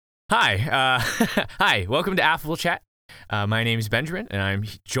Hi, hi. Welcome to Affable Chat. My name is Benjamin, and I'm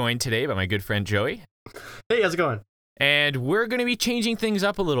joined today by my good friend Joey. Hey, how's it going? And we're going to be changing things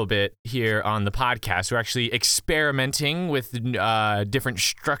up a little bit here on the podcast. We're actually experimenting with different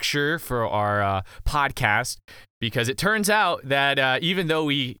structure for our podcast because it turns out that even though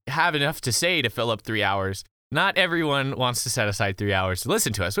we have enough to say to fill up 3 hours, not everyone wants to set aside 3 hours to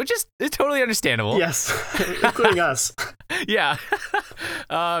listen to us, which is totally understandable. Yes, including us. Yeah.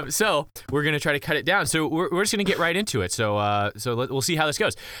 So we're going to try to cut it down. So we're just going to get right into it. So we'll see how this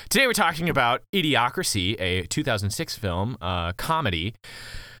goes. Today we're talking about Idiocracy, a 2006 film, comedy,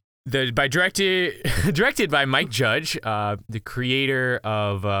 directed by Mike Judge, the creator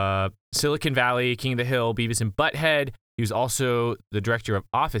of Silicon Valley, King of the Hill, Beavis and Butthead. He was also the director of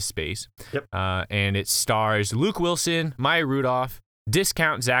Office Space. Yep. And it stars Luke Wilson, Maya Rudolph,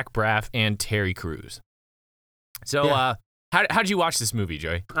 Discount Zach Braff, and Terry Crews. So, Yeah. How did you watch this movie,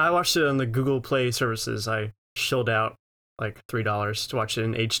 Joey? I watched it on the Google Play services. I shilled out like $3 to watch it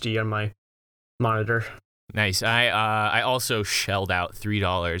in HD on my monitor. Nice. I also shelled out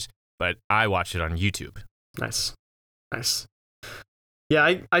 $3, but I watched it on YouTube. Nice.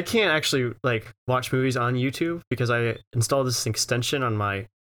 Yeah, I can't actually like watch movies on YouTube because I installed this extension on my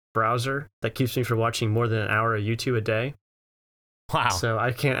browser that keeps me from watching more than an hour of YouTube a day. Wow. So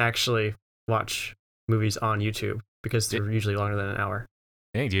I can't actually watch movies on YouTube because they're usually longer than an hour.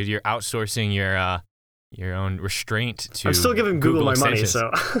 Hey, dude, you're outsourcing your own restraint to. I'm still giving Google my money, extensions.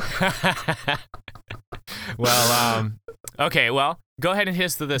 so. Well, okay. Well, go ahead and hit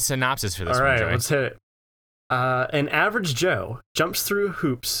us the synopsis for this All one, right, Joey. let's hit it. An average Joe jumps through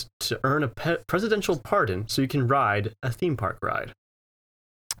hoops to earn a presidential pardon so you can ride a theme park ride.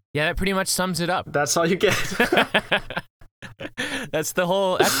 Yeah, that pretty much sums it up. That's all you get. That's the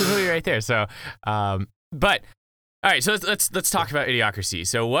movie right there. So, but all right. So let's talk about Idiocracy.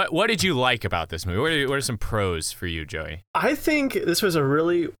 So what did you like about this movie? What are some pros for you, Joey? I think this was a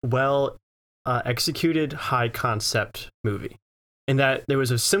really well executed high concept movie in that there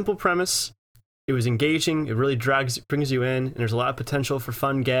was a simple premise. It was engaging. It really brings you in, and there's a lot of potential for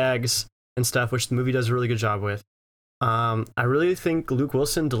fun gags and stuff, which the movie does a really good job with. I really think Luke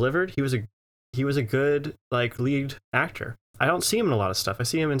Wilson delivered. He was a good like lead actor. I don't see him in a lot of stuff. I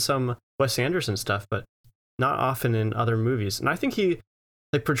see him in some Wes Anderson stuff, but not often in other movies. And I think he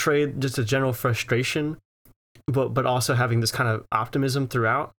like portrayed just a general frustration, but also having this kind of optimism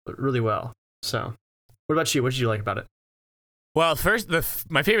throughout really well. So, what about you? What did you like about it? Well, first,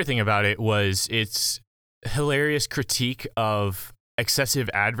 my favorite thing about it was its hilarious critique of excessive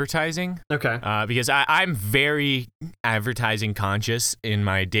advertising. Okay. Because I'm very advertising conscious in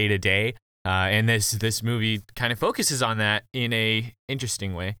my day-to-day, and this movie kind of focuses on that in a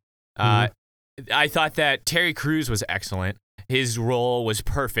interesting way. I thought that Terry Crews was excellent. His role was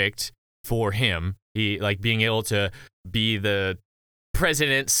perfect for him. He like being able to be the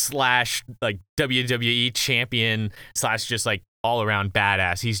president / like WWE champion / just like all around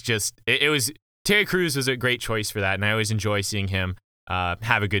badass. He's just Terry Crews was a great choice for that, and I always enjoy seeing him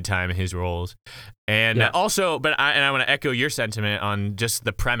have a good time in his roles. And also, I want to echo your sentiment on just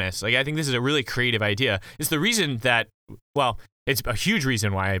the premise. Like I think this is a really creative idea. It's the reason that it's a huge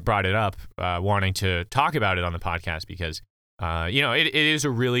reason why I brought it up, wanting to talk about it on the podcast because it is a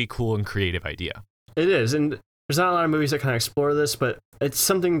really cool and creative idea. It is, and there's not a lot of movies that kind of explore this, but it's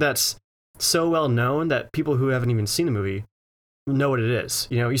something that's so well known that people who haven't even seen the movie know what it is.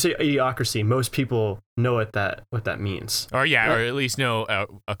 You know, you say Idiocracy, most people know what that means. Or or at least know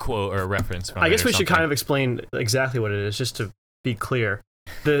a quote or a reference from I guess we should kind of explain exactly what it is, just to be clear.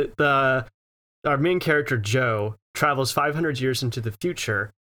 Our main character Joe travels 500 years into the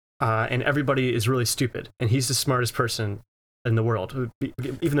future, and everybody is really stupid, and he's the smartest person in the world,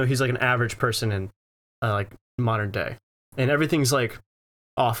 even though he's like an average person in like modern day, and everything's like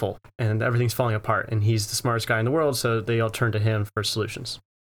awful and everything's falling apart, and he's the smartest guy in the world, so they all turn to him for solutions.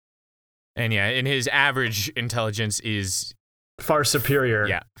 And his average intelligence is far superior.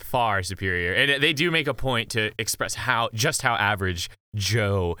 Yeah, far superior. And they do make a point to express how average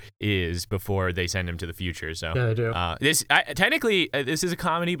Joe is before they send him to the future. So yeah, they do. Technically, this is a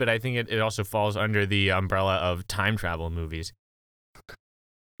comedy, but I think it also falls under the umbrella of time travel movies.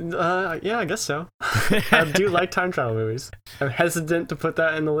 Yeah, I guess so. I do like time travel movies. I'm hesitant to put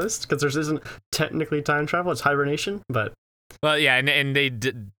that in the list because there isn't technically time travel. It's hibernation, but... Well, yeah, and they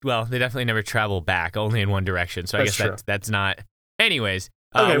definitely never travel back, only in one direction. So I guess that's not... Anyways,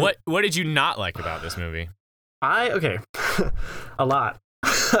 okay. What did you not like about this movie? A lot.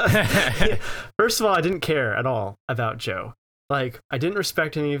 First of all, I didn't care at all about Joe. Like, I didn't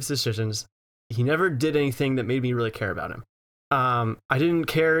respect any of his decisions. He never did anything that made me really care about him. I didn't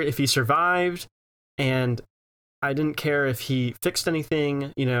care if he survived, and I didn't care if he fixed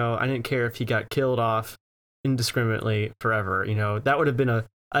anything. You know, I didn't care if he got killed off indiscriminately forever. You know, that would have been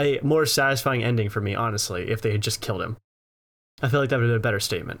a more satisfying ending for me, honestly, if they had just killed him. I feel like that would have been a better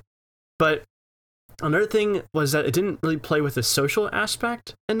statement. But another thing was that it didn't really play with the social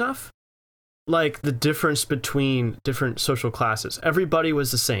aspect enough. Like the difference between different social classes. Everybody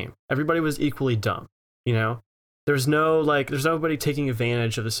was the same. Everybody was equally dumb, you know? There's nobody taking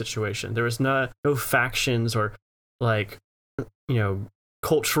advantage of the situation. There was no factions or like, you know,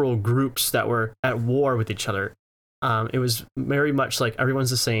 cultural groups that were at war with each other. It was very much like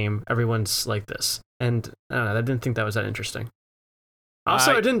everyone's the same. Everyone's like this. And I don't know, I didn't think that was that interesting.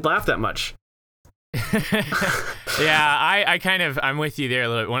 Also, I didn't laugh that much. Yeah, I'm with you there a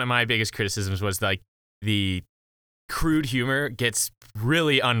little bit. One of my biggest criticisms was like the crude humor gets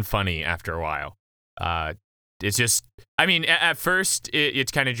really unfunny after a while. It's just, I mean, at first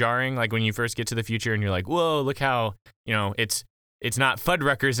it's kind of jarring, like when you first get to the future and you're like, whoa, look how, you know, it's not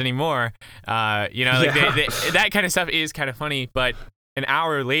Fuddruckers anymore. You know, like that kind of stuff is kind of funny, but an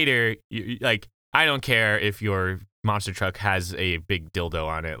hour later, like, I don't care if your monster truck has a big dildo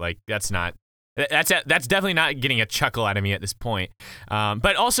on it. Like, that's definitely not getting a chuckle out of me at this point.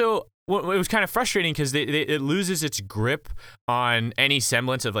 But also, it was kind of frustrating because it loses its grip on any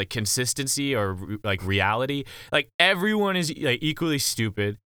semblance of like consistency or like reality. Like everyone is like equally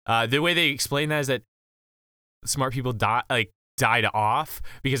stupid. The way they explain that is that smart people died off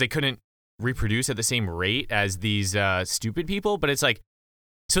because they couldn't reproduce at the same rate as these stupid people. But it's like,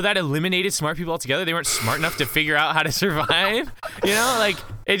 so that eliminated smart people altogether. They weren't smart enough to figure out how to survive. You know, like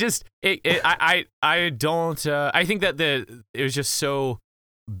I think that it was just so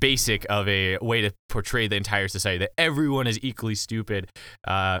basic of a way to portray the entire society that everyone is equally stupid.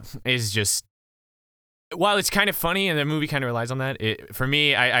 Is just, while it's kind of funny and the movie kind of relies on that, for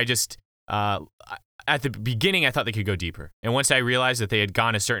me, I just at the beginning I thought they could go deeper, and once I realized that they had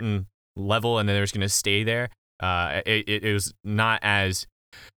gone a certain level and then they were just going to stay there, it was not as,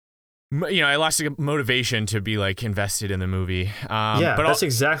 you know, I lost the motivation to be like invested in the movie. But that's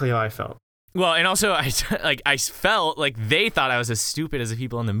exactly how I felt. Well, and also I felt like they thought I was as stupid as the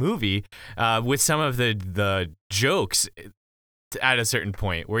people in the movie with some of the jokes at a certain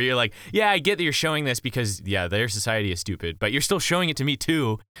point where you're like, yeah, I get that you're showing this because their society is stupid, but you're still showing it to me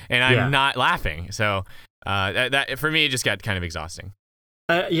too, and I'm not laughing. So that for me, it just got kind of exhausting.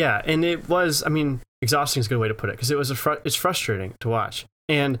 And it was, I mean, exhausting is a good way to put it, because it's frustrating to watch.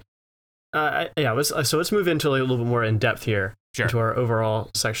 And so let's move into a little bit more in depth here, sure, into our overall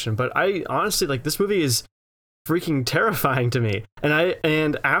section. But I honestly, like, this movie is freaking terrifying to me.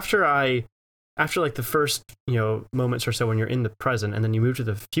 And after like the first, you know, moments or so when you're in the present and then you move to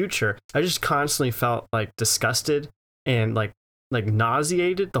the future, I just constantly felt like disgusted and like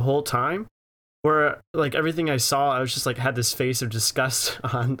nauseated the whole time. Where like everything I saw, I was just like had this face of disgust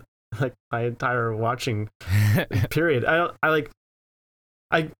on like my entire watching period. I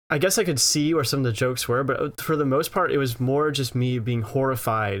guess I could see where some of the jokes were, but for the most part, it was more just me being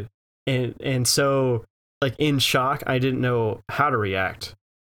horrified and so like in shock. I didn't know how to react.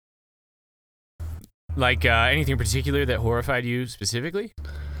 Like anything in particular that horrified you specifically?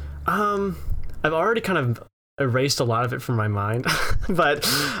 I've already kind of erased a lot of it from my mind, but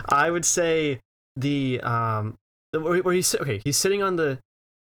I would say where he's sitting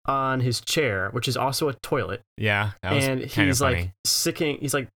on his chair, which is also a toilet. Yeah, that was and he's like sipping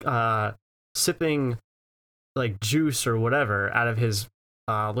like juice or whatever out of his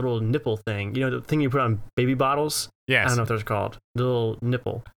little nipple thing. You know, the thing you put on baby bottles? Yes. I don't know what they're called. The little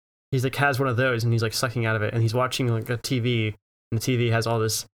nipple. He's like has one of those and he's like sucking out of it, and he's watching like a TV, and the TV has all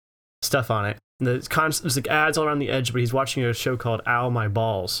this stuff on it. And there's like ads all around the edge, but he's watching a show called Ow My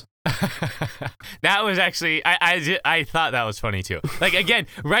Balls. That was actually, I thought that was funny too. Like, again,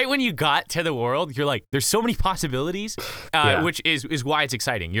 right when you got to the world, you're like, there's so many possibilities, which is why it's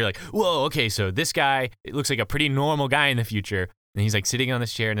exciting. You're like, whoa, okay, so this guy, it looks like a pretty normal guy in the future, and he's like sitting on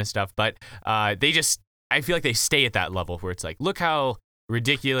this chair and this stuff, but I feel like they stay at that level where it's like, look how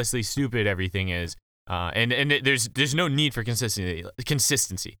ridiculously stupid everything is. And there's no need for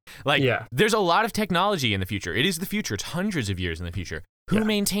consistency. Like, there's a lot of technology in the future. It is the future. It's hundreds of years in the future. Who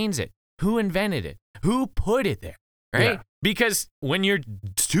maintains it? Who invented it? Who put it there? Right? Yeah. Because when you're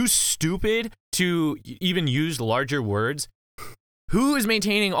too stupid to even use larger words, who is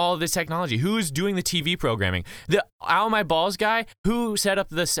maintaining all of this technology? Who's doing the TV programming? The Ow My Balls guy, who set up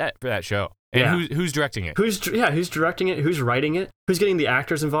the set for that show? And who's directing it? Who's directing it? Who's writing it? Who's getting the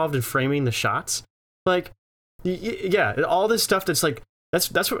actors involved in framing the shots? Like, all this stuff that's like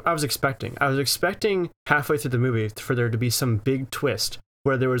That's what I was expecting. I was expecting halfway through the movie for there to be some big twist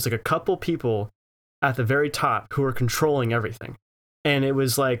where there was like a couple people at the very top who were controlling everything, and it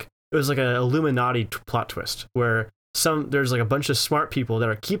was like an Illuminati plot twist where there's like a bunch of smart people that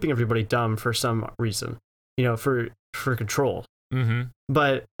are keeping everybody dumb for some reason, for control. Mm-hmm.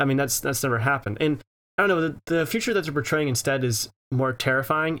 But I mean, that's never happened. And I don't know, the future that they're portraying instead is more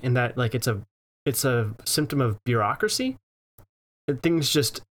terrifying in that like it's a symptom of bureaucracy. And things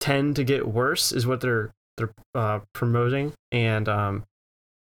just tend to get worse, is what they're promoting. And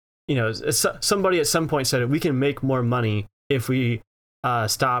somebody at some point said we can make more money if we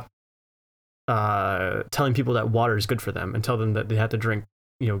stop telling people that water is good for them and tell them that they have to drink,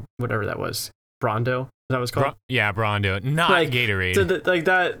 whatever that was, Brondo. Is that what it's called? Brondo, not like, Gatorade. So like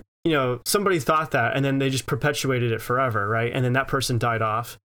that, somebody thought that, and then they just perpetuated it forever, right? And then that person died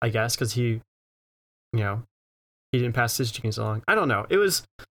off, I guess, because he didn't pass his genes along. I don't know. It was,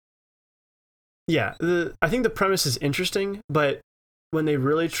 I think the premise is interesting, but when they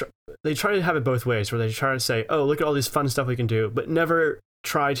really they try to have it both ways, where they try to say, oh, look at all this fun stuff we can do, but never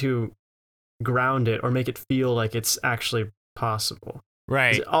try to ground it or make it feel like it's actually possible.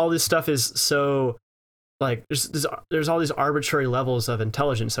 Right. All this stuff is so like there's all these arbitrary levels of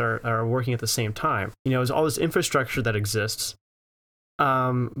intelligence that are working at the same time. There's all this infrastructure that exists,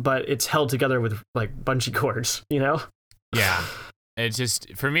 but it's held together with like bungee cords. Yeah. It's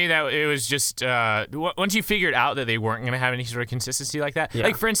just, for me, that it was just once you figured out that they weren't going to have any sort of consistency like that. Yeah.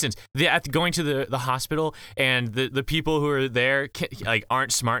 Like, for instance, going to the hospital, and the people who are there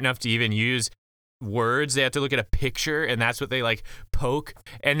aren't smart enough to even use words. They have to look at a picture, and that's what they like poke.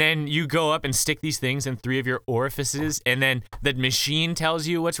 And then you go up and stick these things in 3 of your orifices, and then the machine tells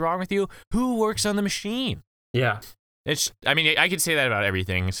you what's wrong with you. Who works on the machine? Yeah. I could say that about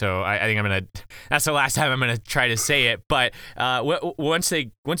everything, so I think that's the last time I'm gonna try to say it. But once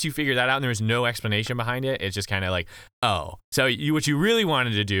you figure that out and there's no explanation behind it, it's just kind of like, oh, so what you really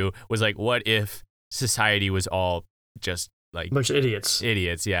wanted to do was like, what if society was all just like a bunch of idiots?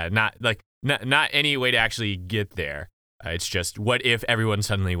 Idiots, yeah, not any way to actually get there. It's just, what if everyone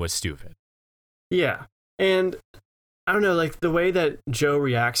suddenly was stupid? Yeah, and I don't know, like the way that Joe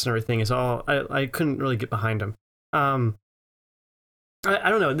reacts and everything is all I couldn't really get behind him. I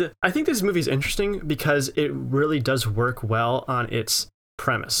don't know. I think this movie is interesting because it really does work well on its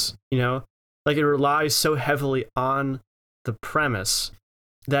premise. Like it relies so heavily on the premise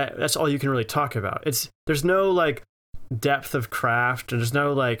that that's all you can really talk about. There's no like depth of craft, and there's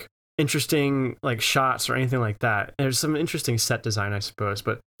no like interesting like shots or anything like that. There's some interesting set design, I suppose,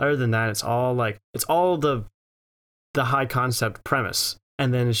 but other than that, it's all the high concept premise,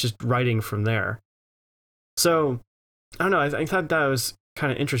 and then it's just writing from there. So, I don't know, I thought that was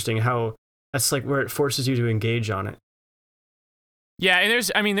kind of interesting how that's like where it forces you to engage on it. Yeah, and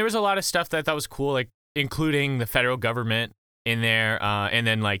there was a lot of stuff that I thought was cool, like including the federal government in there, and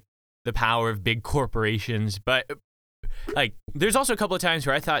then like the power of big corporations. But like, there's also a couple of times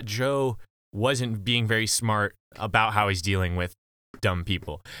where I thought Joe wasn't being very smart about how he's dealing with dumb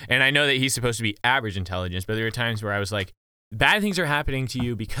people. And I know that he's supposed to be average intelligence, but there were times where I was like, bad things are happening to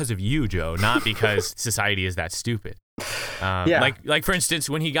you because of you, Joe, not because society is that stupid. Like for instance,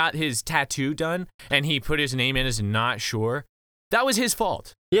 when he got his tattoo done and he put his name in as not sure, that was his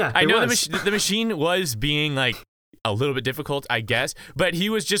fault. Yeah, I know the machine was being like a little bit difficult, I guess, but he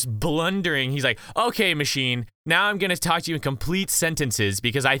was just blundering. He's like, okay, machine, now I'm going to talk to you in complete sentences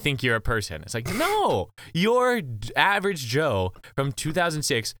because I think you're a person. It's like, no, you're average Joe from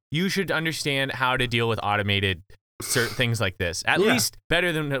 2006. You should understand how to deal with automated certain things like this, at least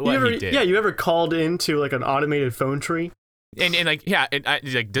better than what he did. Yeah, you ever called into like an automated phone tree? And like, yeah,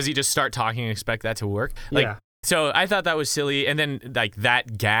 does he just start talking and expect that to work? Like, yeah. So I thought that was silly, and then like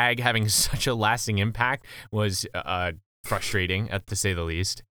that gag having such a lasting impact was frustrating, to say the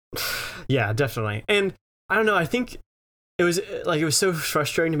least. Yeah, definitely. And I don't know, I think it was so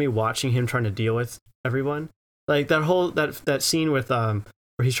frustrating to me watching him trying to deal with everyone. Like that whole that scene with where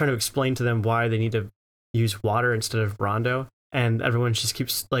he's trying to explain to them why they need to use water instead of Brondo, and everyone just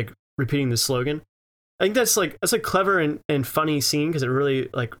keeps like repeating the slogan. I think that's a clever and funny scene because it really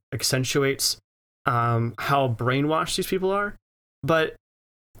like accentuates how brainwashed these people are. But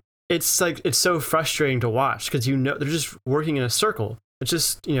it's so frustrating to watch because they're just working in a circle. It's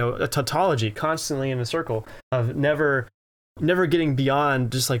just a tautology constantly in a circle of never getting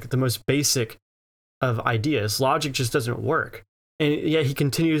beyond just like the most basic of ideas. Logic just doesn't work, and yet he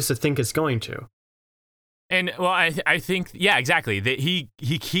continues to think it's going to. And well, I think, yeah, exactly. That he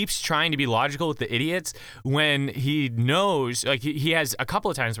keeps trying to be logical with the idiots when he knows, like he has a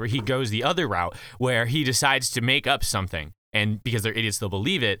couple of times where he goes the other route, where he decides to make up something and because they're idiots, they'll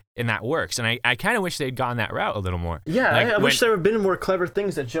believe it, and that works. And I kind of wish they'd gone that route a little more. Yeah, I wish there had been more clever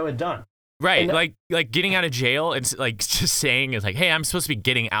things that Joe had done. Right, like getting out of jail and like just saying it's like, hey, I'm supposed to be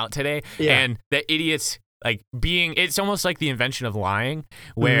getting out today, and the idiots like it's almost like the invention of lying,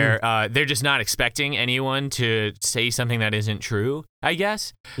 where they're just not expecting anyone to say something that isn't true, I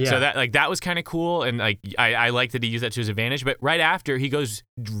guess. Yeah. So that was kind of cool, and like I like that he used that to his advantage. But right after, he goes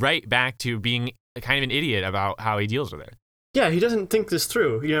right back to being kind of an idiot about how he deals with it. Yeah, he doesn't think this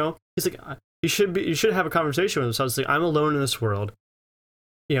through. You know, he's like, you should have a conversation with himself. It's like, I'm alone in this world.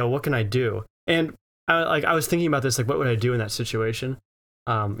 You know, what can I do? And I was thinking about this, like, what would I do in that situation?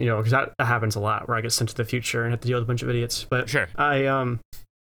 You know, because that happens a lot, where I get sent to the future and have to deal with a bunch of idiots. But sure. I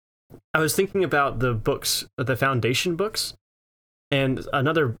was thinking about the books, the Foundation books, and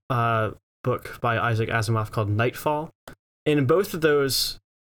another book by Isaac Asimov called Nightfall. And in both of those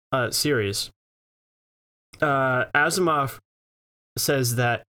series, Asimov says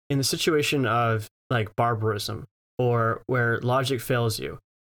that in the situation of like barbarism or where logic fails you,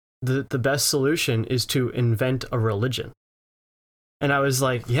 the best solution is to invent a religion. And I was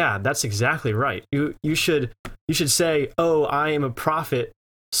like, yeah, that's exactly right. You should say, oh, I am a prophet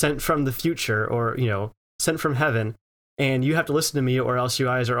sent from the future, or, you know, sent from heaven, and you have to listen to me or else you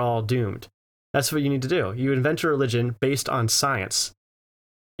guys are all doomed. That's what you need to do. You invent a religion based on science,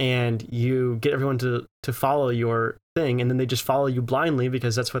 and you get everyone to follow your thing, and then they just follow you blindly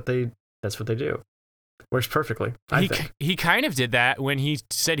because that's what they do. Works perfectly, I think. He kind of did that when he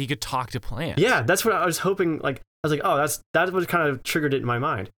said he could talk to plants. Yeah, that's what I was hoping. Like, I was like, oh, that's what kind of triggered it in my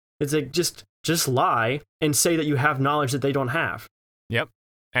mind. It's like, just lie and say that you have knowledge that they don't have. Yep.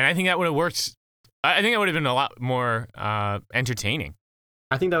 And I think that would have worked. I think that would have been a lot more entertaining.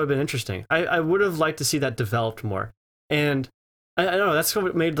 I think that would have been interesting. I would have liked to see that developed more. And I don't know, that's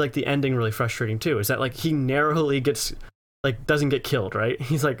what made like the ending really frustrating too, is that like he narrowly doesn't get killed, right?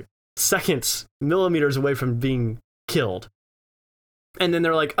 He's like seconds, millimeters away from being killed. And then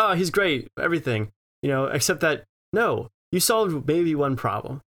they're like, oh, he's great, everything, you know, except that, no, you solved maybe one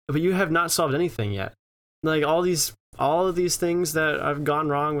problem, but you have not solved anything yet. Like all of these things that have gone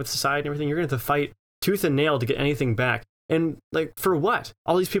wrong with society and everything, you're going to have to fight tooth and nail to get anything back. And like, for what?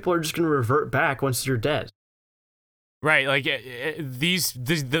 All these people are just going to revert back once you're dead. Right, like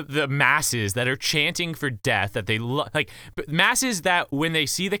the masses that are chanting for death, that they like masses that when they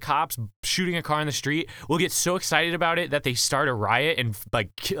see the cops shooting a car in the street will get so excited about it that they start a riot and like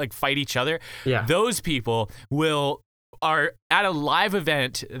fight each other. Yeah, those people are at a live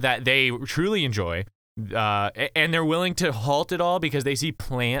event that they truly enjoy, and they're willing to halt it all because they see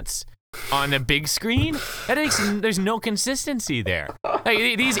plants on a big screen. There's no consistency there.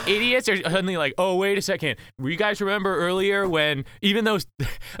 Like, these idiots are suddenly like, oh, wait a second. You guys remember earlier when, even though,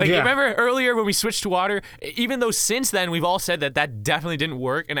 remember earlier when we switched to water, even though since then we've all said that definitely didn't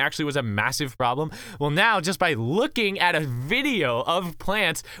work and actually was a massive problem. Well, now just by looking at a video of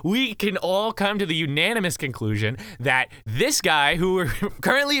plants, we can all come to the unanimous conclusion that this guy who we're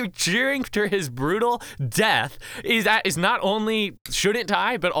currently cheering for his brutal death is not only shouldn't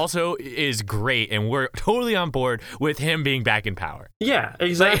die, but also is great, and we're totally on board with him being back in power. Yeah,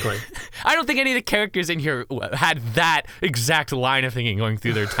 exactly. I don't think any of the characters in here had that exact line of thinking going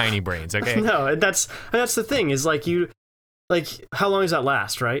through their tiny brains, okay? No, and that's the thing, is like, how long does that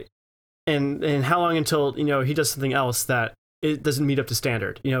last, right? And how long until, you know, he does something else that it doesn't meet up to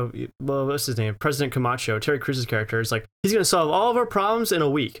standard? You know, well, what's his name? President Camacho, Terry Crews' character, is like, he's going to solve all of our problems in a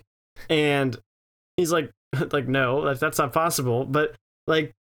week. And he's like no, that's not possible. But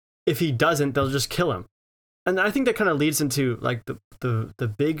like, if he doesn't, they'll just kill him. And I think that kind of leads into like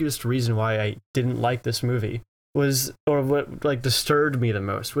the biggest reason why I didn't like this movie was, or what like disturbed me the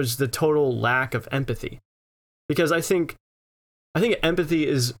most, was the total lack of empathy. Because I think empathy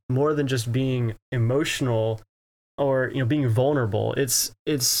is more than just being emotional or, you know, being vulnerable. It's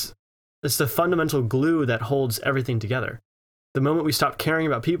the fundamental glue that holds everything together. The moment we stop caring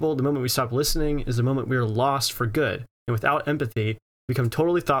about people, the moment we stop listening, is the moment we're lost for good. And without empathy, become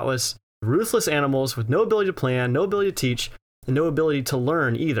totally thoughtless, ruthless animals with no ability to plan, no ability to teach, and no ability to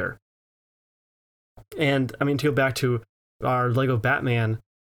learn either. And I mean, to go back to our Lego Batman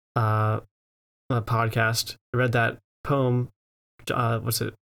podcast, I read that poem,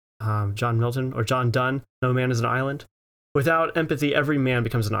 John Milton or John Donne, No Man is an Island. Without empathy, every man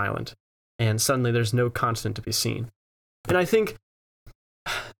becomes an island, and suddenly there's no continent to be seen. And I think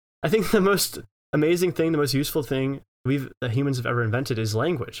the most amazing thing, the most useful thing the humans have ever invented is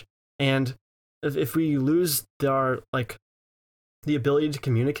language. And if we lose the ability to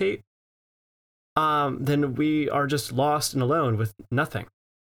communicate, then we are just lost and alone with nothing.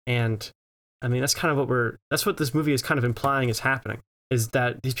 And I mean, that's what this movie is kind of implying is happening, is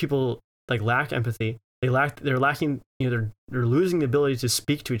that these people like lack empathy. They're lacking, they're losing the ability to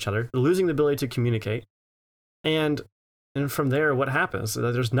speak to each other. They're losing the ability to communicate. And from there, what happens?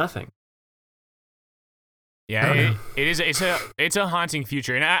 There's nothing. Yeah, it's a haunting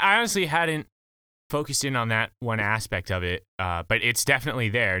future. And I honestly hadn't focused in on that one aspect of it, but it's definitely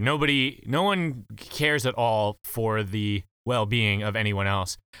there. No one cares at all for the well-being of anyone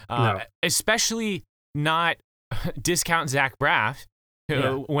else, No. especially not discount Zach Braff,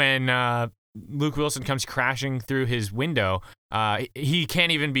 who, when Luke Wilson comes crashing through his window, he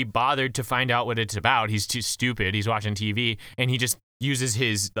can't even be bothered to find out what it's about. He's too stupid. He's watching TV, and he just uses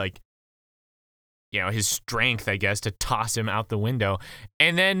his his strength, I guess, to toss him out the window.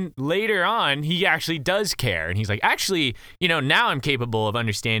 And then later on, he actually does care, and he's like, actually, now I'm capable of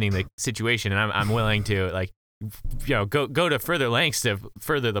understanding the situation, and I'm willing to go to further lengths to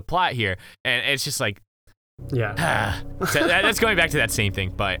further the plot here. And it's just like, yeah. So that's going back to that same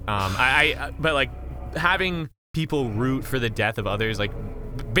thing. But but like having people root for the death of others, like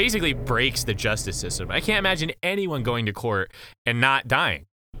basically breaks the justice system. I can't imagine anyone going to court and not dying.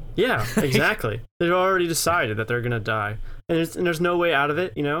 Yeah, exactly. They've already decided that they're gonna die, and there's no way out of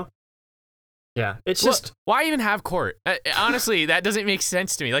it. Yeah, it's just why even have court? Honestly, that doesn't make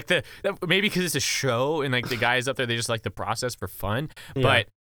sense to me. Like maybe because it's a show and like the guys up there, they just like the process for fun. Yeah. But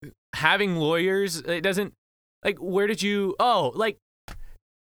having lawyers, it doesn't. Like, where did you? Oh, like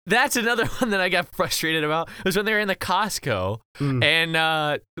that's another one that I got frustrated about. It was when they were in the Costco,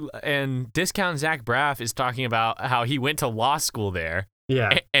 and discount Zach Braff is talking about how he went to law school there.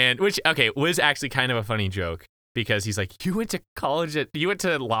 Yeah, and which was actually kind of a funny joke. Because he's like, you went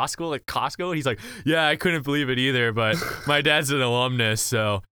to law school at Costco? He's like, yeah, I couldn't believe it either, but my dad's an alumnus,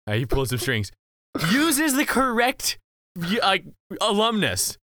 so he pulls some strings. Uses the correct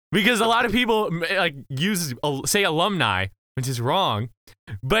alumnus, because a lot of people say alumni, which is wrong.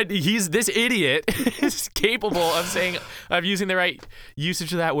 But this idiot is capable of using the right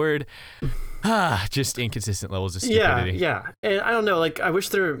usage of that word. Just inconsistent levels of stupidity. Yeah. And I don't know, like, I wish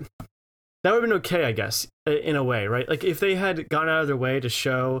that would have been okay, I guess, in a way, right? Like, if they had gone out of their way to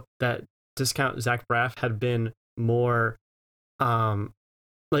show that discount Zach Braff had been more, had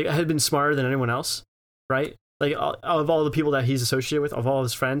been smarter than anyone else, right? Like, of all the people that he's associated with, of all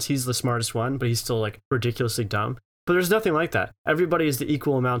his friends, he's the smartest one, but he's still, like, ridiculously dumb. But there's nothing like that. Everybody is the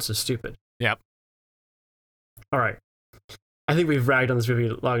equal amounts of stupid. Yep. All right. I think we've ragged on this movie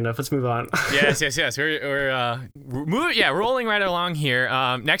long enough. Let's move on. Yes. We're rolling right along here.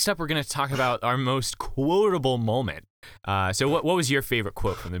 Next up, we're going to talk about our most quotable moment. So what was your favorite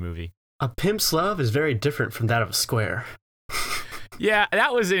quote from the movie? A pimp's love is very different from that of a square. Yeah,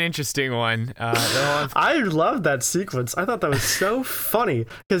 that was an interesting one. I loved that sequence. I thought that was so funny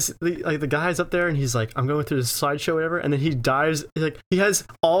because the guy's up there and he's like, I'm going through this slideshow, whatever, and then he dives. He has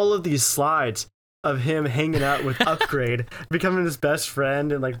all of these slides of him hanging out with Upgrade, becoming his best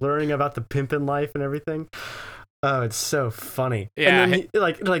friend, and like learning about the pimpin' life and everything. Oh, it's so funny. Yeah. And then he,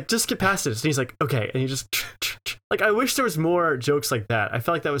 like just get past it. And he's like, okay, and he just like, I wish there was more jokes like that. I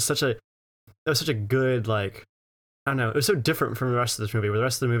felt like that was such a good, like, I don't know, it was so different from the rest of this movie, where the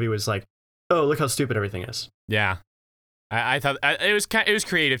rest of the movie was like, oh, look how stupid everything is. Yeah, I thought it was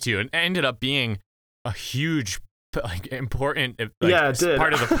creative too, and ended up being a huge, like, important it did.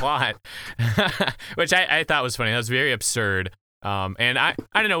 Part of the plot, which I thought was funny. That was very absurd. And I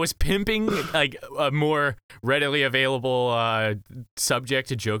don't know, was pimping like a more readily available subject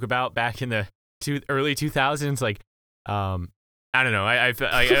to joke about back in the early 2000s? Like, I don't know. I feel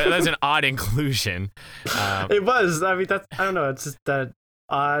like that's an odd inclusion. It was. I mean, I don't know. It's just that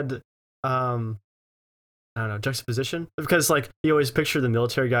odd, I don't know, juxtaposition, because like you always picture the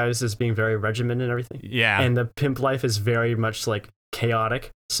military guys as being very regimented and everything. Yeah. And the pimp life is very much like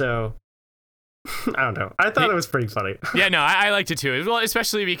chaotic. So I don't know. I thought it was pretty funny. Yeah, no, I liked it too. Well,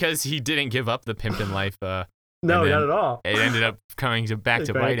 especially because he didn't give up the pimpin' life. No, not at all. It ended up coming back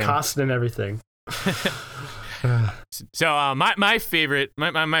to bite him. Costing and everything. So my favorite,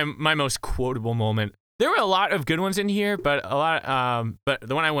 my most quotable moment. There were a lot of good ones in here, but but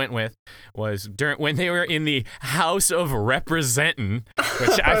the one I went with was when they were in the House of Representin',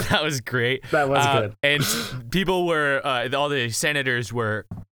 which I thought was great. That was good. And people were, all the senators were,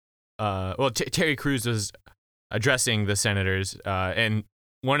 Terry Crews was addressing the senators, and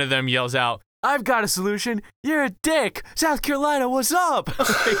one of them yells out, "I've got a solution. You're a dick. South Carolina, what's up?"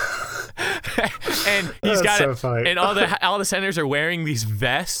 And he's got so it. funny. And all the senators are wearing these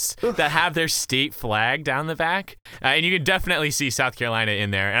vests that have their state flag down the back, and you can definitely see South Carolina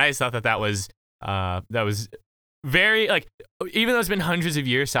in there. And I just thought that was very like, even though it's been hundreds of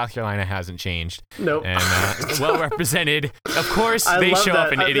years, South Carolina hasn't changed. Nope. And well represented. Of course, I they love show that.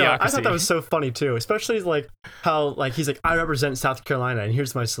 up in I Idiocracy. thought that was so funny too, especially like how like he's like, I represent South Carolina and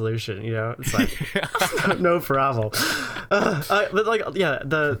here's my solution. You know, it's like no problem. But like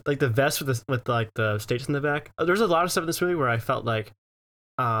the vest with like the states in the back. There's a lot of stuff in this movie where I felt like,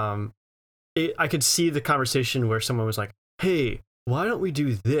 I could see the conversation where someone was like, hey, why don't we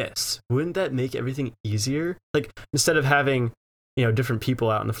do this? Wouldn't that make everything easier? Like, instead of having, different people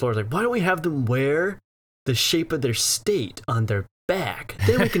out on the floor, it's like, why don't we have them wear the shape of their state on their back?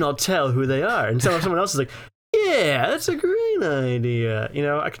 Then we can all tell who they are. And someone else is like, yeah, that's a great idea.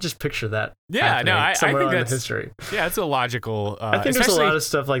 I could just picture that. Yeah, no, I think that's that's history. Yeah, it's a logical. I think there's a lot of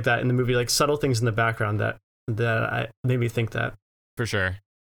stuff like that in the movie, like subtle things in the background that made me think that. For sure.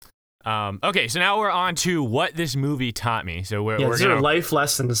 Okay, so now we're on to what this movie taught me. So we're these gonna are life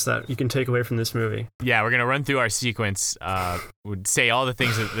lessons that you can take away from this movie. Yeah, we're gonna run through our sequence. Would say all the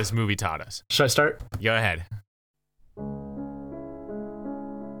things that this movie taught us. Should I start? Go ahead.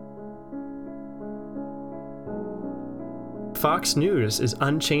 Fox News is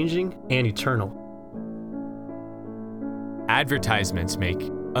unchanging and eternal. Advertisements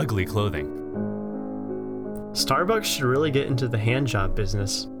make ugly clothing. Starbucks should really get into the hand job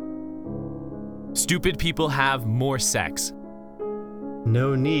business. Stupid people have more sex.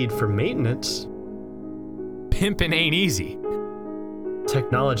 No need for maintenance. Pimpin' ain't easy.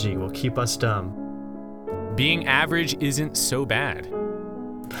 Technology will keep us dumb. Being average isn't so bad.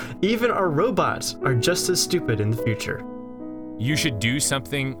 Even our robots are just as stupid in the future. You should do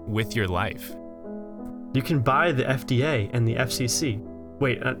something with your life. You can buy the FDA and the FCC.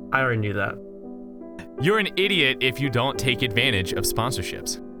 Wait, I already knew that. You're an idiot if you don't take advantage of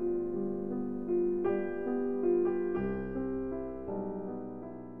sponsorships.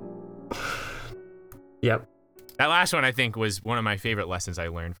 Yep. That last one, I think, was one of my favorite lessons I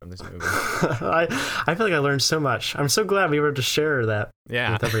learned from this movie. I feel like I learned so much. I'm so glad we were able to share that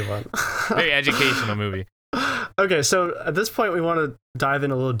with everyone. Very educational movie. Okay, so at this point, we want to dive in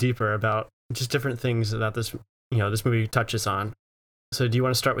a little deeper about just different things that this movie touches on. So do you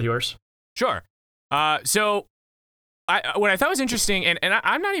want to start with yours? Sure. So what I thought was interesting, and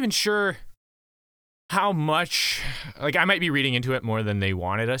I'm not even sure how much, like, I might be reading into it more than they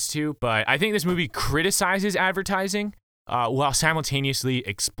wanted us to, but I think this movie criticizes advertising while simultaneously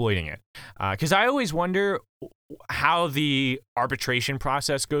exploiting it. Because I always wonder how the arbitration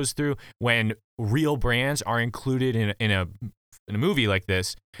process goes through when real brands are included in a movie like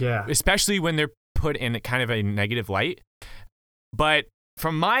this. Yeah. Especially when they're put in kind of a negative light. But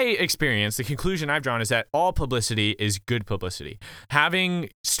from my experience, the conclusion I've drawn is that all publicity is good publicity. Having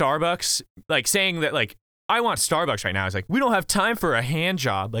Starbucks, like, saying that, like, I want Starbucks right now, is like, we don't have time for a hand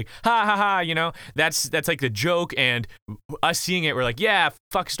job. Like, ha ha ha, that's like the joke. And us seeing it, we're like, yeah,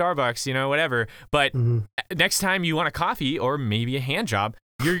 fuck Starbucks, whatever. But next time you want a coffee or maybe a hand job,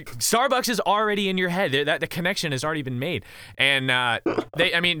 your Starbucks is already in your head. That the connection has already been made. And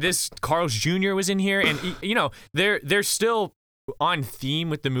this Carl's Jr. was in here, and they're still on theme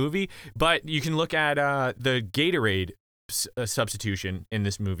with the movie, but you can look at the Gatorade substitution in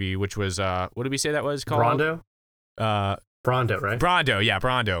this movie, which was what did we say that was called? Brawndo? Brawndo, right? Brawndo, yeah,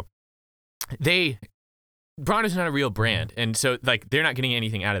 Brawndo. Brawndo's not a real brand, and so, like, they're not getting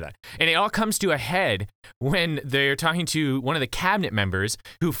anything out of that. And it all comes to a head when they're talking to one of the cabinet members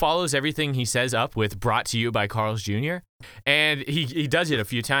who follows everything he says up with "brought to you by Carl's Jr." And he does it a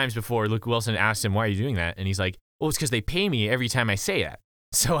few times before Luke Wilson asks him, why are you doing that? And he's like, well, it's because they pay me every time I say that,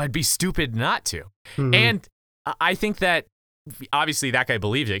 so I'd be stupid not to. And I think that obviously that guy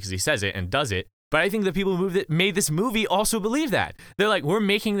believes it because he says it and does it, but I think the people who made this movie also believe that. They're like, we're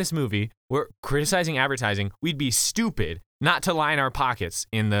making this movie, we're criticizing advertising, we'd be stupid not to line our pockets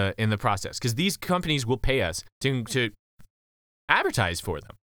in the process, because these companies will pay us to advertise for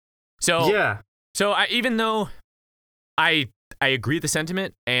them. So yeah. So even though I agree with the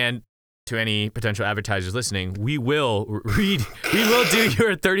sentiment, and to any potential advertisers listening, we will do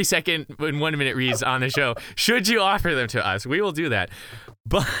your 30-second and 1-minute reads on the show. Should you offer them to us, we will do that.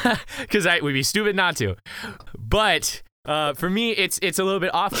 But because we'd be stupid not to. But for me, it's a little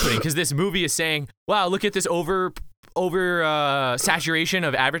bit off-putting, because this movie is saying, wow, look at this over saturation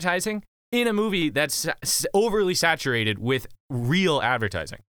of advertising in a movie that's overly saturated with real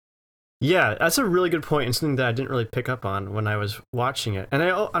advertising. Yeah, that's a really good point, and something that I didn't really pick up on when I was watching it. And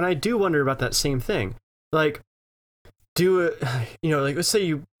I do wonder about that same thing. Like, let's say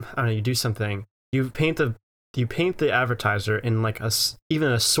you do something, you paint the advertiser in like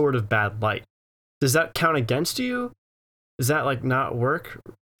even a sort of bad light. Does that count against you? Does that like not work?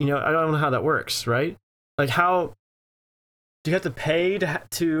 I don't know how that works, right? like how do you have to pay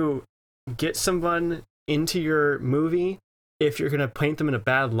to get someone into your movie if you're going to paint them in a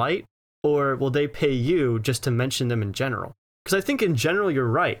bad light, or will they pay you just to mention them in general? Because I think in general you're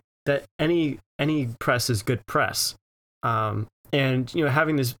right that any press is good press, and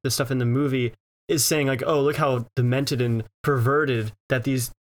having this stuff in the movie is saying like, oh, look how demented and perverted that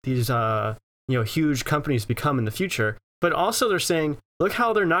these huge companies become in the future. But also they're saying, look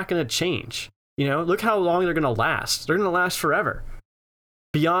how they're not going to change. Look how long they're going to last. They're going to last forever,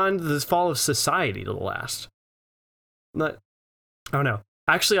 beyond the fall of society to last. But I don't know.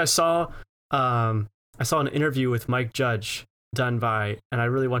 Actually, I saw an interview with Mike Judge done by, and I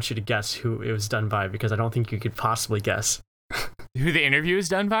really want you to guess who it was done by, because I don't think you could possibly guess. Who the interview is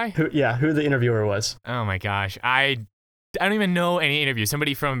done by? Who the interviewer was. Oh my gosh. I don't even know any interview.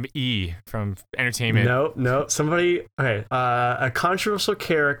 Somebody from from Entertainment. No. Somebody, okay. A controversial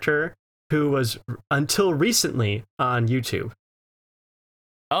character who was until recently on YouTube.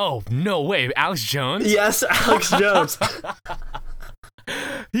 Oh, no way. Alex Jones? Yes, Alex Jones.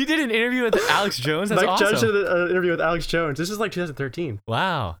 He did an interview with Alex Jones? That's Mike awesome. Judge did an interview with Alex Jones. This is like 2013.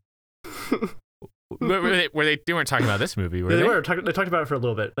 Wow. They weren't talking about this movie, were they? They were. They talked about it for a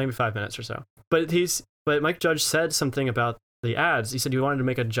little bit, maybe 5 minutes or so. But Mike Judge said something about the ads. He said he wanted to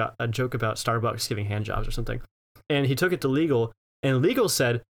make a joke about Starbucks giving hand jobs or something. And he took it to legal, and legal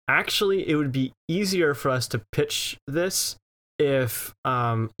said, actually, it would be easier for us to pitch this if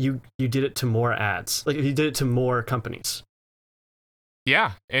you did it to more ads. Like if you did it to more companies.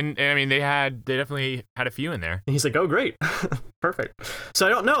 Yeah, and I mean they definitely had a few in there. And he's like, "Oh, great, perfect." So I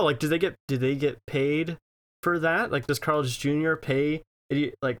don't know. Like, did they get paid for that? Like, does Carl's Jr. pay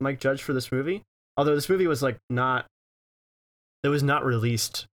like Mike Judge for this movie? Although this movie was not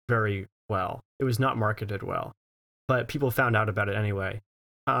released very well. It was not marketed well, but people found out about it anyway.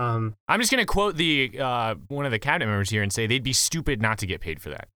 I'm just gonna quote the one of the cabinet members here and say they'd be stupid not to get paid for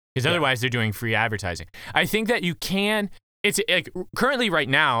that, because otherwise they're doing free advertising. I think that you can. It's like currently right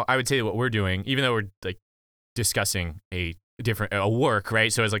now, I would say that what we're doing, even though we're like discussing a work,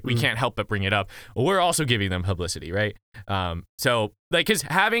 right? So it's like we can't help but bring it up. We're also giving them publicity, right? So like, because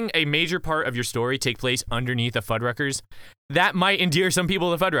having a major part of your story take place underneath the Fuddruckers, that might endear some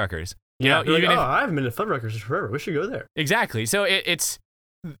people to Fuddruckers. You know, even if I haven't been to Fuddruckers forever. We should go there. Exactly. So it's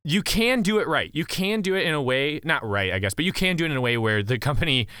you can do it right. You can do it in a way, not right, I guess, but you can do it in a way where the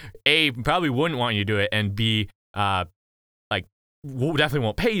company A probably wouldn't want you to do it, and B definitely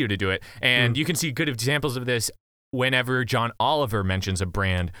won't pay you to do it. And you can see good examples of this whenever John Oliver mentions a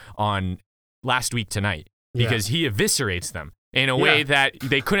brand on Last Week Tonight, because he eviscerates them in a way that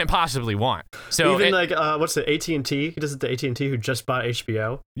they couldn't possibly want. So even what's the AT&T? He does it to AT&T, who just bought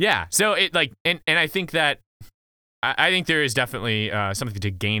HBO. Yeah. So it like, and I think that I think there is definitely something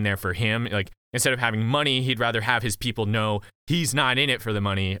to gain there for him. Like, instead of having money, he'd rather have his people know he's not in it for the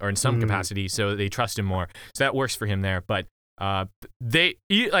money, or in some capacity, so they trust him more. So that works for him there. But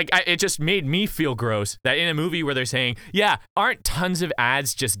it just made me feel gross that in a movie where they're saying, yeah, aren't tons of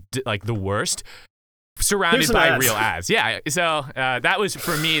ads just like the worst, surrounded by real ads? Yeah. So that was,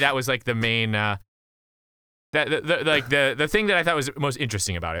 for me, that was like the main the thing that I thought was most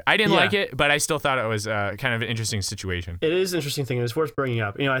interesting about it. I didn't like it, but I still thought it was kind of an interesting situation. It is an interesting thing, and it's worth bringing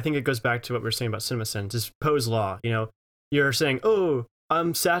up. I think it goes back to what we were saying about CinemaSins, is Poe's Law. You're saying, oh,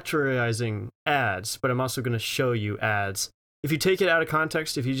 I'm satirizing ads, but I'm also going to show you ads. If you take it out of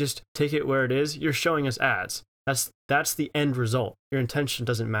context, if you just take it where it is, you're showing us ads. That's the end result. Your intention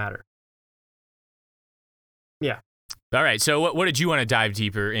doesn't matter. Yeah. All right. So what did you want to dive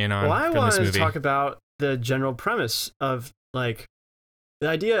deeper in on? Well, I wanted to talk about the general premise of, like, the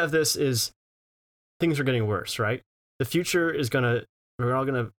idea of this is things are getting worse, right? The future is we're all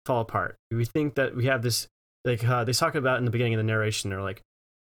gonna fall apart. We think that we have this, like, they talk about in the beginning of the narration, they're like,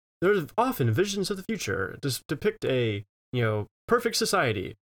 there's often visions of the future to depict a perfect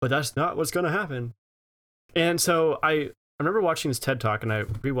society, but that's not what's going to happen. And so I remember watching this TED Talk, and I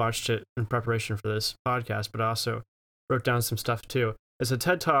rewatched it in preparation for this podcast, but I also wrote down some stuff too. It's a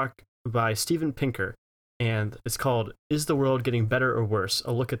TED Talk by Steven Pinker, and it's called "Is the World Getting Better or Worse?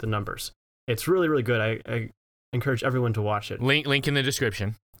 A Look at the Numbers." It's really, really good. I encourage everyone to watch it. Link in the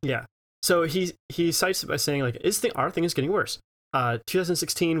description. Yeah. So he cites it by saying, like, our thing is getting worse.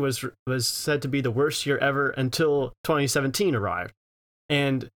 2016 was said to be the worst year ever until 2017 arrived.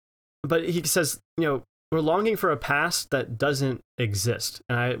 But he says, we're longing for a past that doesn't exist.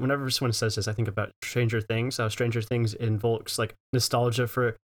 And whenever someone says this, I think about Stranger Things. How Stranger Things invokes, like, nostalgia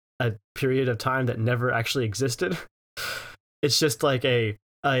for a period of time that never actually existed. It's just like a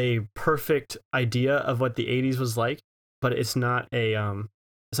perfect idea of what the 80s was like, but it's not an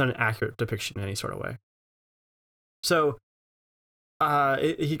accurate depiction in any sort of way. So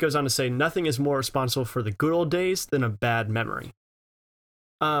he goes on to say, nothing is more responsible for the good old days than a bad memory.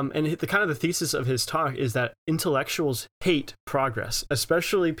 And the thesis of his talk is that intellectuals hate progress,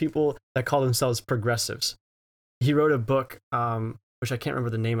 especially people that call themselves progressives. He wrote a book, which I can't remember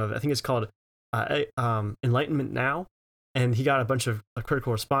the name of it. I think it's called Enlightenment Now. And he got a bunch of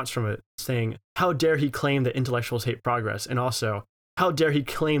critical response from it saying, how dare he claim that intellectuals hate progress? And also, how dare he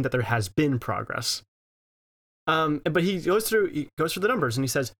claim that there has been progress? But he goes through the numbers and he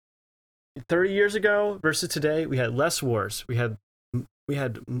says, 30 years ago versus today, we had less wars. We had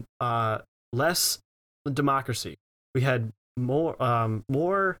less democracy. We had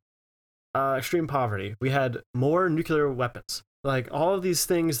more extreme poverty. We had more nuclear weapons. Like, all of these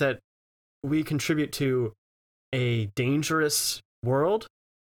things that we contribute to a dangerous world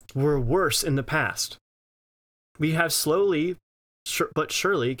were worse in the past. We have slowly but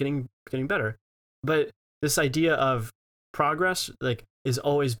surely getting better. But this idea of progress, like, is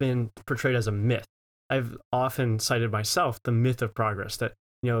always been portrayed as a myth. I've often cited myself the myth of progress, that,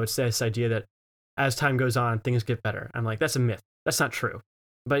 it's this idea that as time goes on, things get better. I'm like, that's a myth. That's not true.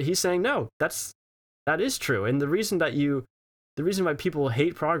 But he's saying, no, that is true. And the reason why people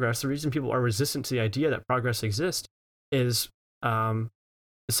hate progress, the reason people are resistant to the idea that progress exists is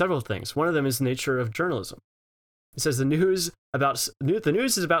several things. One of them is the nature of journalism. It says the news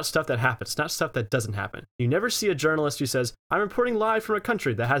is about stuff that happens, not stuff that doesn't happen. You never see a journalist who says, I'm reporting live from a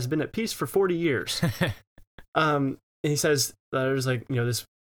country that has been at peace for 40 years. And he says there's this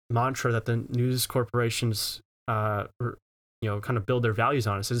mantra that the news corporations kind of build their values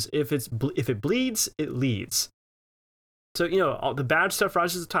on. It says if it bleeds, it leads. So, all the bad stuff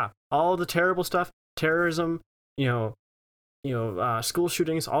rises to the top. All the terrible stuff, terrorism, school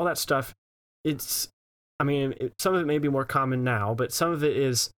shootings, all that stuff. Some of it may be more common now, but some of it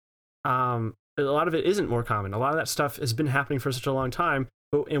is, a lot of it isn't more common. A lot of that stuff has been happening for such a long time,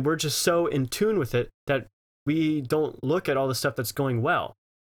 and we're just so in tune with it that we don't look at all the stuff that's going well.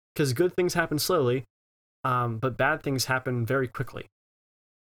 Because good things happen slowly, but bad things happen very quickly.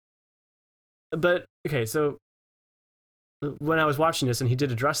 But, okay, so when I was watching this, and he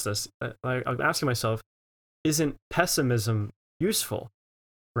did address this, I was asking myself, isn't pessimism useful,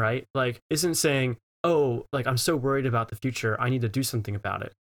 right? Like, isn't saying, oh, like, I'm so worried about the future, I need to do something about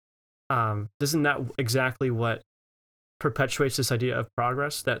it. Isn't that exactly what perpetuates this idea of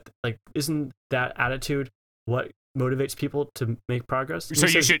progress? That, like, isn't that attitude what motivates people to make progress?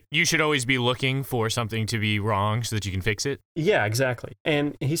 So you should always be looking for something to be wrong so that you can fix it? Yeah, exactly.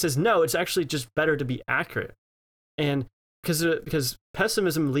 And he says, no, it's actually just better to be accurate. And because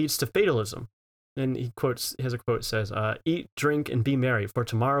pessimism leads to fatalism. And he has a quote that says, eat, drink, and be merry, for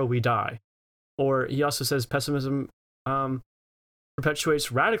tomorrow we die. Or he also says pessimism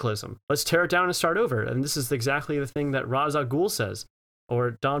perpetuates radicalism. Let's tear it down and start over. And this is exactly the thing that Ra's al Ghul says,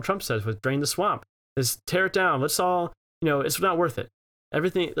 or Donald Trump says with Drain the Swamp, is tear it down. Let's all, it's not worth it.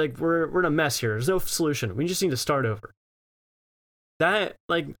 Everything, like, we're in a mess here. There's no solution. We just need to start over. That,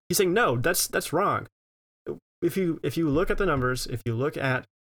 like, he's saying, no, that's wrong. If you look at the numbers, if you look at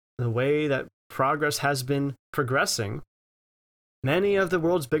the way that progress has been progressing, many of the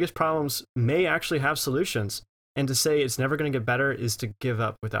world's biggest problems may actually have solutions. And to say it's never going to get better is to give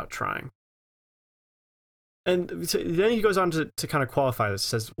up without trying. And so then he goes on to kind of qualify this. He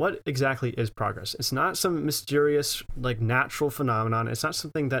says, what exactly is progress? It's not some mysterious, like, natural phenomenon. It's not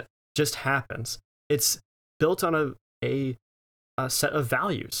something that just happens. It's built on a set of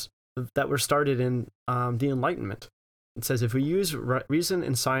values that were started in the Enlightenment. It says, if we use reason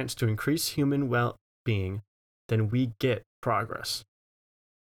and science to increase human well-being, then we get progress.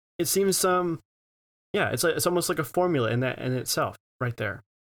 It seems it's almost like a formula in itself, right there.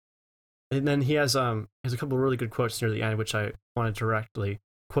 And then he has a couple of really good quotes near the end, which I want to directly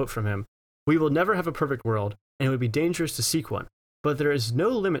quote from him. We will never have a perfect world, and it would be dangerous to seek one. But there is no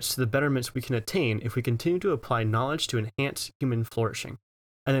limits to the betterments we can attain if we continue to apply knowledge to enhance human flourishing.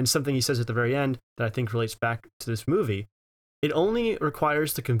 And then something he says at the very end that I think relates back to this movie, it only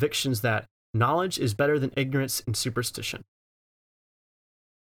requires the convictions that knowledge is better than ignorance and superstition.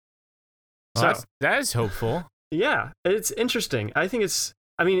 Well, that is hopeful. Yeah, it's interesting. I think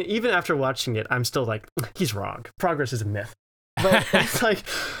even after watching it, I'm still like, he's wrong. Progress is a myth. But it's like,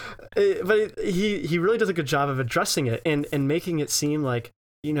 but he really does a good job of addressing it and making it seem like,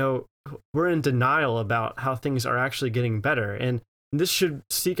 we're in denial about how things are actually getting better. And this should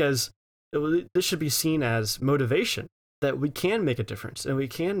be seen as motivation, that we can make a difference and we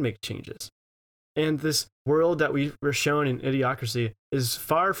can make changes. And this world that we were shown in Idiocracy is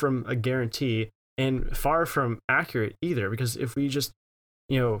far from a guarantee and far from accurate either, because if we just,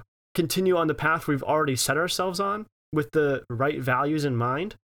 continue on the path we've already set ourselves on with the right values in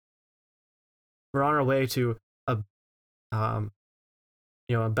mind, we're on our way to a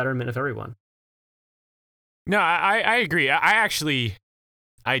a betterment of everyone. No, I agree. I actually,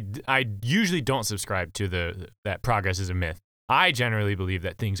 I usually don't subscribe to that progress is a myth. I generally believe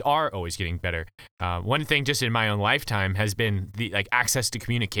that things are always getting better. One thing just in my own lifetime has been the access to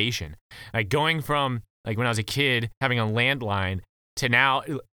communication. Like going from when I was a kid having a landline to now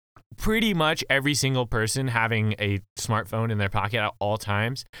pretty much every single person having a smartphone in their pocket at all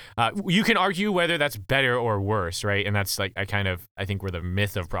times. You can argue whether that's better or worse, right? And that's I think where the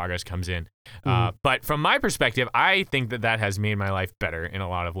myth of progress comes in. But from my perspective, I think that has made my life better in a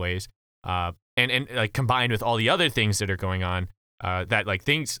lot of ways. And combined with all the other things that are going on, that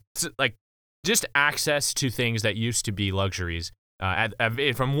things just access to things that used to be luxuries.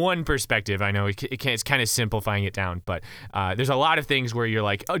 From one perspective, I know it's kind of simplifying it down, but there's a lot of things where you're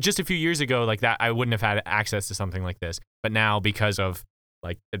like, oh, just a few years ago, like that, I wouldn't have had access to something like this. But now, because of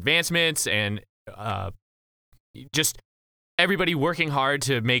advancements and just everybody working hard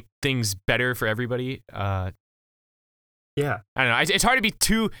to make things better for everybody, yeah, I don't know. It's hard to be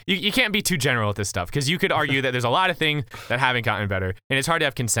you can't be too general with this stuff, because you could argue that there's a lot of things that haven't gotten better, and it's hard to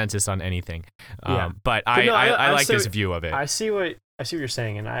have consensus on anything. But I like this view of it. I see what you're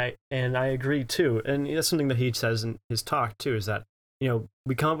saying, and I agree too. And that's something that he says in his talk too, is that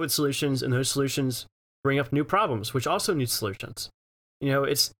we come up with solutions, and those solutions bring up new problems, which also need solutions.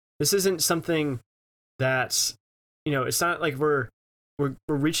 This isn't something that's it's not like we're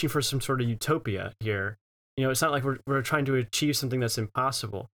reaching for some sort of utopia here. It's not like we're trying to achieve something that's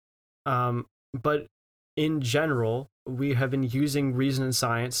impossible. But in general, we have been using reason and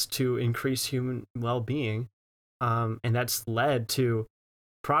science to increase human well-being, and that's led to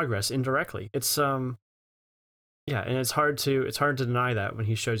progress indirectly. It's and it's hard to deny that when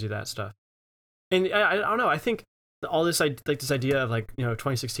he shows you that stuff. And I don't know. I think all this this idea of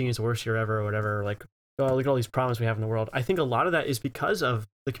 2016 is the worst year ever or whatever. Oh, look at all these problems we have in the world. I think a lot of that is because of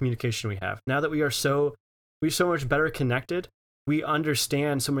the communication we have. Now that we're so much better connected, we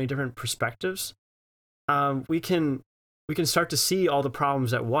understand so many different perspectives. We can start to see all the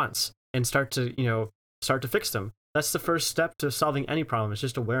problems at once and start to fix them. That's the first step to solving any problem. It's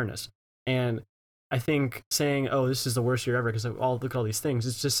just awareness. And I think saying, "Oh, this is the worst year ever because look at all these things,"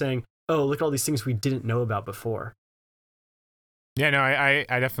 it's just saying, "Oh, look at all these things we didn't know about before." Yeah, no, I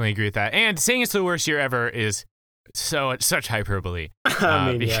definitely agree with that. And saying it's the worst year ever is such hyperbole.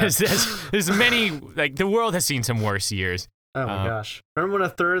 Because there's many, the world has seen some worse years. Oh my gosh. Remember when a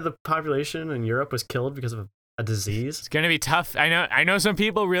third of the population in Europe was killed because of a disease? It's going to be tough. I know some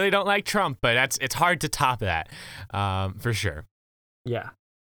people really don't like Trump, but it's hard to top that, for sure. Yeah.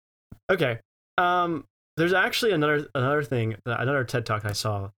 Okay. There's actually another thing, another TED Talk I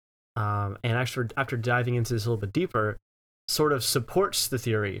saw, and actually after diving into this a little bit deeper, sort of supports the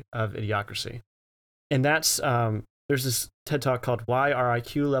theory of idiocracy. And that's there's this TED Talk called "Why Our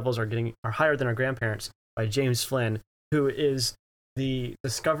IQ Levels Are Higher Than Our Grandparents" by James Flynn, who is the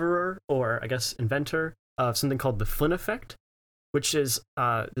discoverer, or I guess inventor, of something called the Flynn effect, which is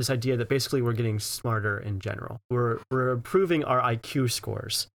this idea that basically we're getting smarter in general. We're improving our IQ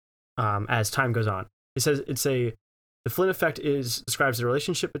scores as time goes on. It says the Flynn effect describes the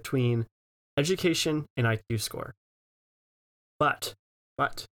relationship between education and IQ score. But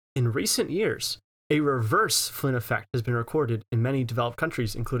in recent years, a reverse Flynn effect has been recorded in many developed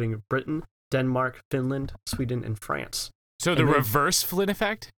countries, including Britain, Denmark, Finland, Sweden, and France. So the reverse Flynn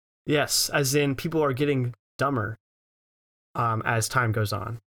effect? Yes, as in people are getting dumber as time goes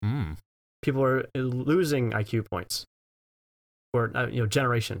on. People are losing IQ points, or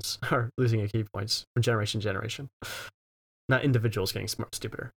generations are losing IQ points from generation to generation. Not individuals getting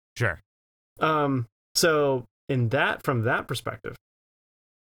stupider. Sure. So from that perspective,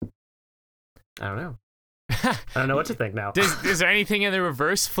 I don't know. I don't know what to think now. Is there anything in the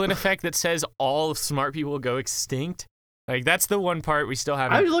reverse Flynn effect that says all smart people go extinct? That's the one part we still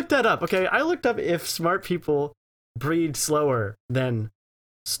haven't. I looked that up. Okay, I looked up if smart people breed slower than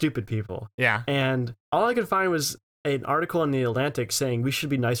stupid people. Yeah. And all I could find was an article in The Atlantic saying we should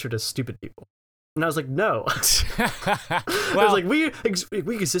be nicer to stupid people. And I was like, no. I was like, we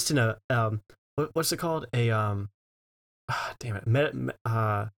exist in a what's it called? Damn it.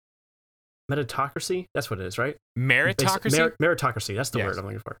 Meritocracy? That's what it is, right? Meritocracy? Meritocracy. That's the word I'm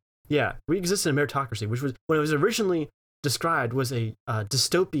looking for. Yeah, we exist in a meritocracy, which was, when it was originally described, was a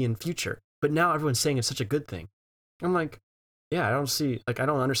dystopian future. But now everyone's saying it's such a good thing. I'm like, yeah, I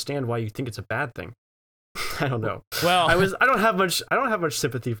don't understand why you think it's a bad thing. I don't know. Well, I don't have much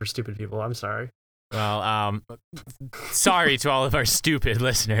sympathy for stupid people. I'm sorry. Well, sorry to all of our stupid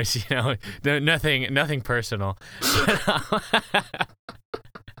listeners. Nothing personal.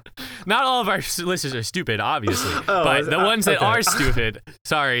 Not all of our listeners are stupid, obviously, but the ones that are stupid,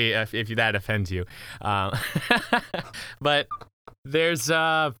 sorry if that offends you. But there's,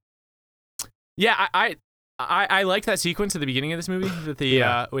 I liked that sequence at the beginning of this movie with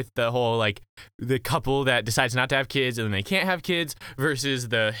the whole like the couple that decides not to have kids and then they can't have kids versus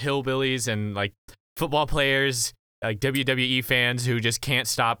the hillbillies and like football players, like WWE fans who just can't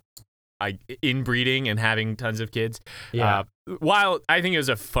stop inbreeding and having tons of kids. Yeah. While I think it was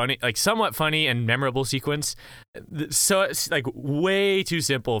a funny, like somewhat funny and memorable sequence, so it's like way too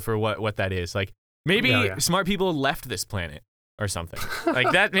simple for what that is. Like maybe smart people left this planet or something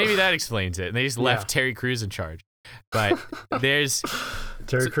like that. Maybe that explains it. And they just left Terry Crews in charge. But there's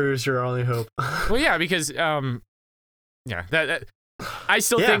Terry Crews, your only hope. Well, yeah, because that I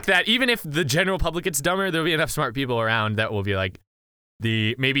still think that even if the general public gets dumber, there'll be enough smart people around that will be like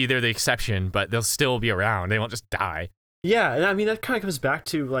maybe they're the exception, but they'll still be around. They won't just die. Yeah, and I mean that kind of comes back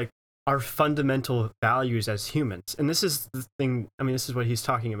to like our fundamental values as humans. And this is the thing, I mean, this is what he's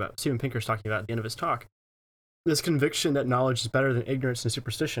talking about. Steven Pinker's talking about at the end of his talk. This conviction that knowledge is better than ignorance and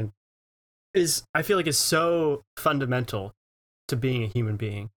superstition I feel like is so fundamental to being a human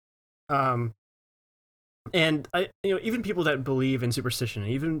being. And even people that believe in superstition,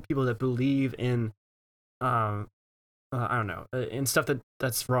 even people that believe in I don't know, in stuff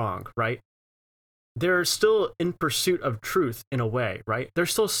that's wrong, right? They're still in pursuit of truth in a way, right? They're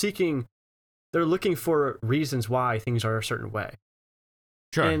looking for reasons why things are a certain way.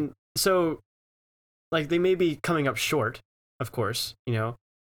 Sure. And so, like, they may be coming up short, of course,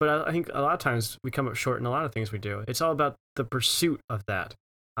 but I think a lot of times we come up short in a lot of things we do. It's all about the pursuit of that,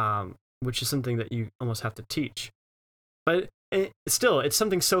 which is something that you almost have to teach. But it's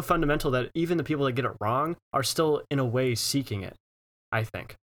something so fundamental that even the people that get it wrong are still, in a way, seeking it, I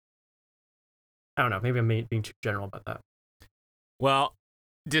think. I don't know. Maybe I'm being too general about that. Well,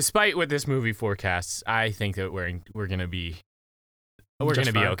 despite what this movie forecasts, I think that we're gonna be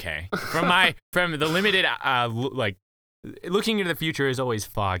okay. From the limited looking into the future is always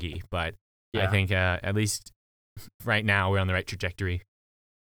foggy, but I think at least right now we're on the right trajectory.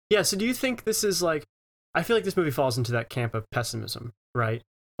 Yeah. So do you think this is like? I feel like this movie falls into that camp of pessimism, right?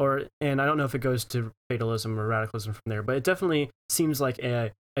 And I don't know if it goes to fatalism or radicalism from there, but it definitely seems like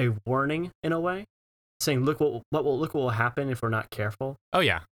a warning in a way, saying look what will happen if we're not careful. Oh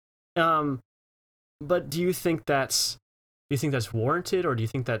yeah. But do you think that's warranted, or do you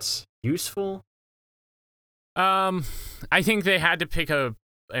think that's useful? I think they had to pick an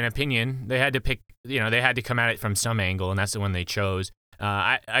opinion. They had to pick, they had to come at it from some angle, and that's the one they chose.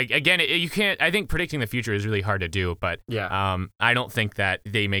 You can't. I think predicting the future is really hard to do, but I don't think that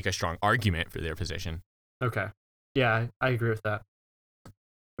they make a strong argument for their position. Okay. Yeah, I agree with that.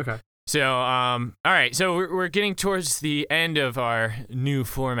 Okay. So, all right. So we're getting towards the end of our new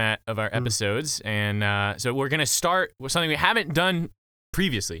format of our episodes, and so we're gonna start with something we haven't done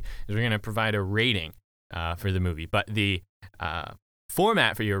previously. Is we're gonna provide a rating for the movie, but the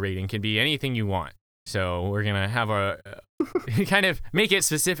format for your rating can be anything you want. So we're gonna have kind of make it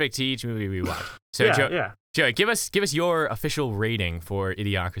specific to each movie we watch. So Joey, give us your official rating for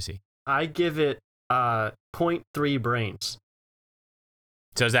Idiocracy. I give it 0.3 brains.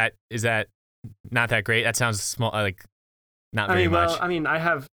 So is that not that great? That sounds small, like not very much. Well, I mean, I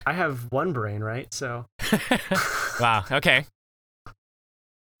have one brain, right? So. Wow. Okay.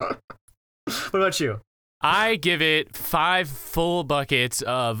 What about you? I give it 5 full buckets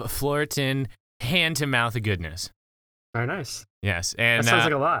of Fullerton hand-to-mouth goodness. Very nice. Yes, and that sounds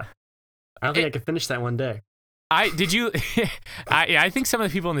like a lot. I don't think I could finish that one day. I think some of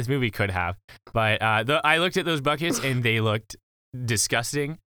the people in this movie could have, but I looked at those buckets and they looked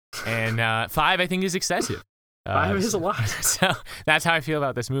disgusting, and 5 I think is excessive. 5 is a lot. So that's how I feel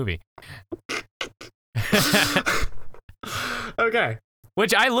about this movie. Okay.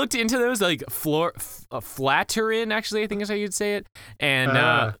 Which I looked into those, like flatterin, actually, I think is how you'd say it, and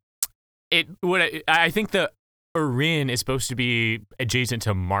I think the urin is supposed to be adjacent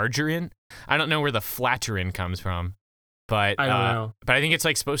to margarine. I don't know where the flatterin comes from, but I don't know. But I think it's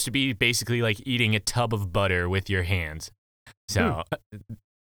like supposed to be basically like eating a tub of butter with your hands. So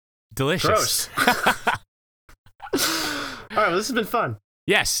delicious. Gross. All right, well, this has been fun.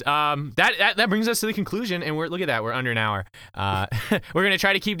 Yes, that brings us to the conclusion, and look at that, we're under an hour. We're gonna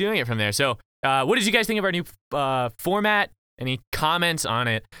try to keep doing it from there. So, what did you guys think of our new format? Any comments on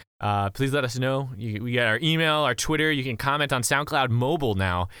it? Please let us know. We got our email, our Twitter. You can comment on SoundCloud Mobile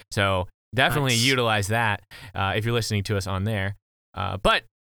now, so definitely utilize that if you're listening to us on there. But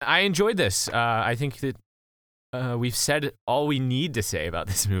I enjoyed this. I think that we've said all we need to say about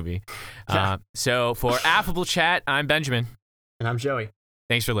this movie. Yeah. So for Affable Chat, I'm Benjamin. And I'm Joey.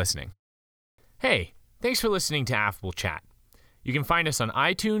 Thanks for listening. Hey, thanks for listening to Affable Chat. You can find us on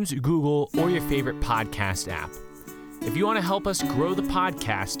iTunes, Google, or your favorite podcast app. If you want to help us grow the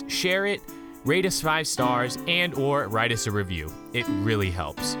podcast, share it, rate us 5 stars, and or write us a review. It really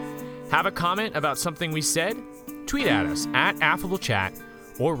helps. Have a comment about something we said? Tweet at us at AffableChat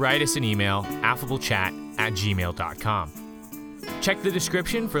or write us an email, affablechat@gmail.com. Check the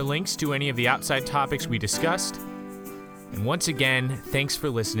description for links to any of the outside topics we discussed. And once again, thanks for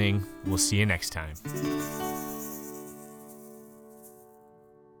listening. We'll see you next time.